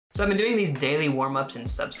So I've been doing these daily warm-ups in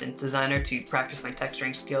Substance Designer to practice my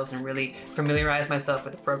texturing skills and really familiarize myself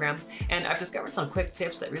with the program. And I've discovered some quick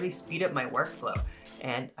tips that really speed up my workflow,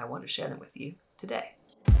 and I want to share them with you today.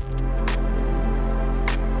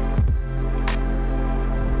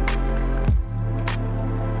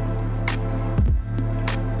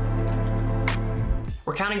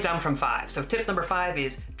 We're counting down from 5, so tip number 5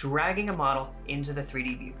 is dragging a model into the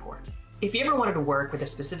 3D viewport. If you ever wanted to work with a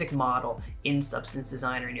specific model in Substance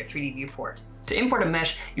Designer in your 3D viewport, to import a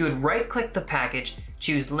mesh, you would right-click the package,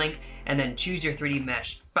 choose Link, and then choose your 3D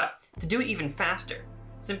mesh. But to do it even faster,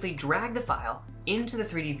 simply drag the file into the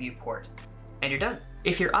 3D viewport, and you're done.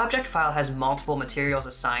 If your object file has multiple materials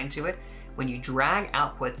assigned to it, when you drag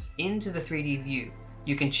outputs into the 3D view,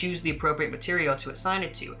 you can choose the appropriate material to assign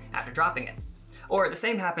it to after dropping it. Or the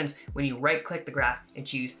same happens when you right-click the graph and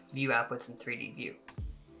choose View Outputs in 3D View.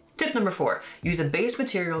 Tip number 4, use a base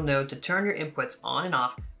material node to turn your inputs on and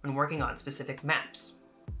off when working on specific maps.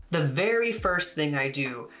 The very first thing I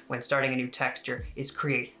do when starting a new texture is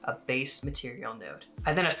create a base material node.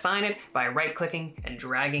 I then assign it by right-clicking and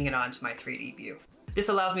dragging it onto my 3D view. This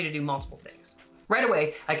allows me to do multiple things. Right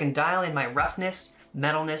away, I can dial in my roughness,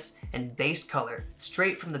 metalness, and base color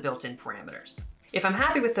straight from the built-in parameters. If I'm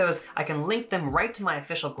happy with those, I can link them right to my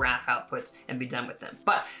official graph outputs and be done with them.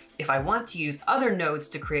 But if I want to use other nodes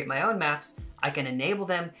to create my own maps, I can enable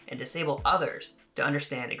them and disable others to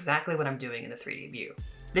understand exactly what I'm doing in the 3D view.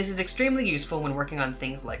 This is extremely useful when working on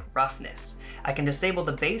things like roughness. I can disable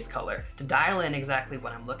the base color to dial in exactly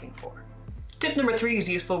what I'm looking for. Tip number 3 is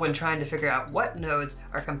useful when trying to figure out what nodes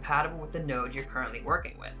are compatible with the node you're currently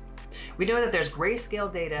working with. We know that there's grayscale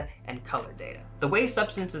data and color data. The way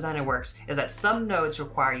Substance Designer works is that some nodes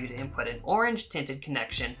require you to input an orange tinted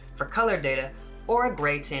connection for color data or a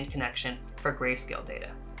gray tint connection for grayscale data.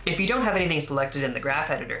 If you don't have anything selected in the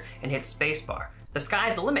graph editor and hit spacebar, the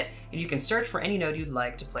sky's the limit and you can search for any node you'd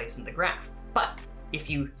like to place in the graph. But if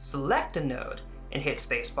you select a node and hit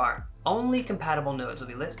spacebar, only compatible nodes will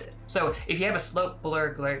be listed. So if you have a slope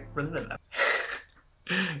blur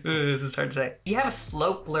this is hard to say. If you have a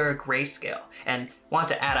slope blur grayscale and want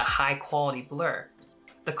to add a high quality blur,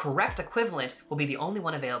 the correct equivalent will be the only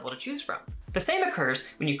one available to choose from. The same occurs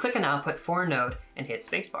when you click an output for a node and hit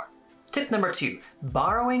spacebar. Tip number 2,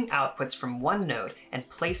 borrowing outputs from one node and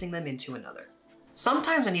placing them into another.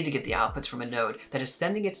 Sometimes I need to get the outputs from a node that is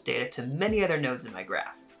sending its data to many other nodes in my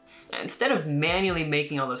graph. Instead of manually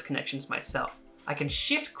making all those connections myself, I can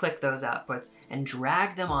shift click those outputs and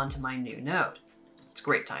drag them onto my new node. It's a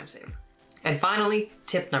great time saver. And finally,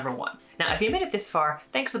 tip number 1. Now, if you made it this far,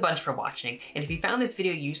 thanks a bunch for watching. And if you found this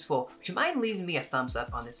video useful, would you mind leaving me a thumbs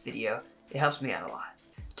up on this video? It helps me out a lot.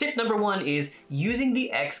 Tip number 1 is using the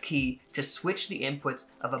X key to switch the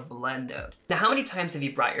inputs of a blend node. Now, how many times have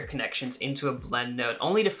you brought your connections into a blend node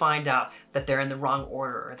only to find out that they're in the wrong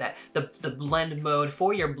order, or that the blend mode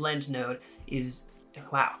for your blend node is,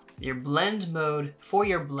 wow, your blend mode for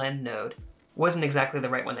your blend node wasn't exactly the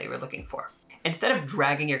right one that you were looking for. Instead of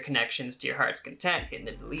dragging your connections to your heart's content, hitting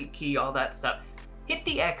the delete key, all that stuff, hit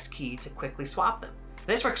the X key to quickly swap them.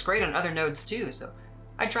 This works great on other nodes too, so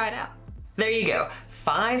I'd try it out. There you go,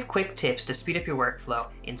 5 quick tips to speed up your workflow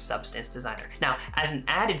in Substance Designer. Now, as an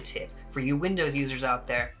added tip for you Windows users out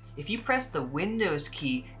there, if you press the Windows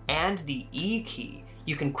key and the E key,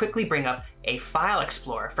 you can quickly bring up a file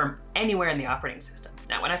explorer from anywhere in the operating system.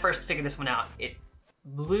 Now, when I first figured this one out, it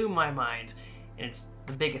blew my mind, and it's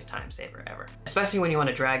the biggest time saver ever, especially when you want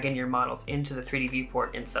to drag in your models into the 3D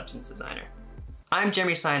viewport in Substance Designer. I'm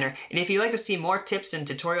Jeremy Seiner, and if you'd like to see more tips and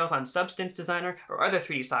tutorials on Substance Designer or other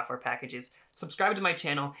 3D software packages, subscribe to my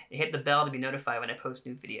channel and hit the bell to be notified when I post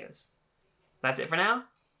new videos. That's it for now.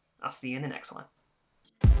 I'll see you in the next one.